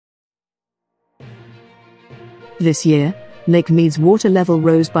This year, Lake Mead's water level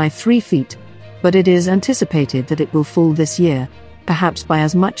rose by 3 feet, but it is anticipated that it will fall this year, perhaps by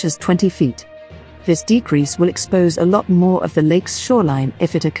as much as 20 feet. This decrease will expose a lot more of the lake's shoreline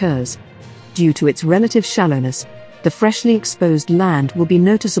if it occurs. Due to its relative shallowness, the freshly exposed land will be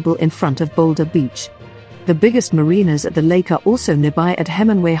noticeable in front of Boulder Beach. The biggest marinas at the lake are also nearby at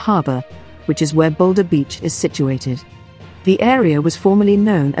Hemenway Harbor, which is where Boulder Beach is situated. The area was formerly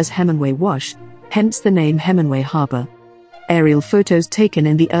known as Hemenway Wash, hence the name Hemenway Harbor. Aerial photos taken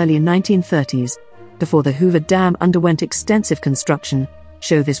in the early 1930s, before the Hoover Dam underwent extensive construction,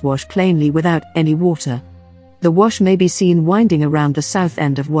 show this wash plainly without any water. The wash may be seen winding around the south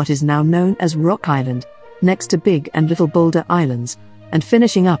end of what is now known as Rock Island, next to Big and Little Boulder Islands, and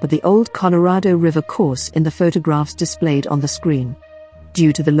finishing up at the old Colorado River course in the photographs displayed on the screen.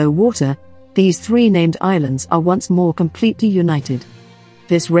 Due to the low water, these 3 named islands are once more completely united.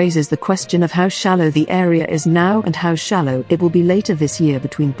 This raises the question of how shallow the area is now and how shallow it will be later this year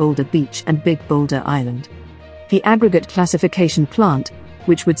between Boulder Beach and Big Boulder Island. The Aggregate Classification Plant,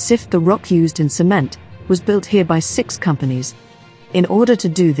 which would sift the rock used in cement, was built here by 6 companies. In order to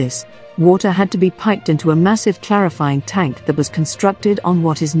do this, water had to be piped into a massive clarifying tank that was constructed on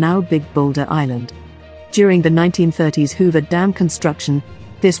what is now Big Boulder Island. During the 1930s Hoover Dam construction,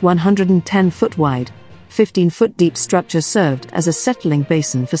 this 110-foot wide, 15-foot deep structure served as a settling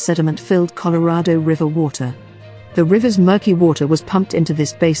basin for sediment-filled Colorado River water. The river's murky water was pumped into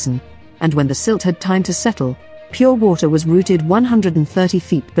this basin, and when the silt had time to settle, pure water was routed 130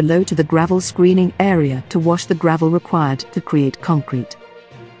 feet below to the gravel screening area to wash the gravel required to create concrete.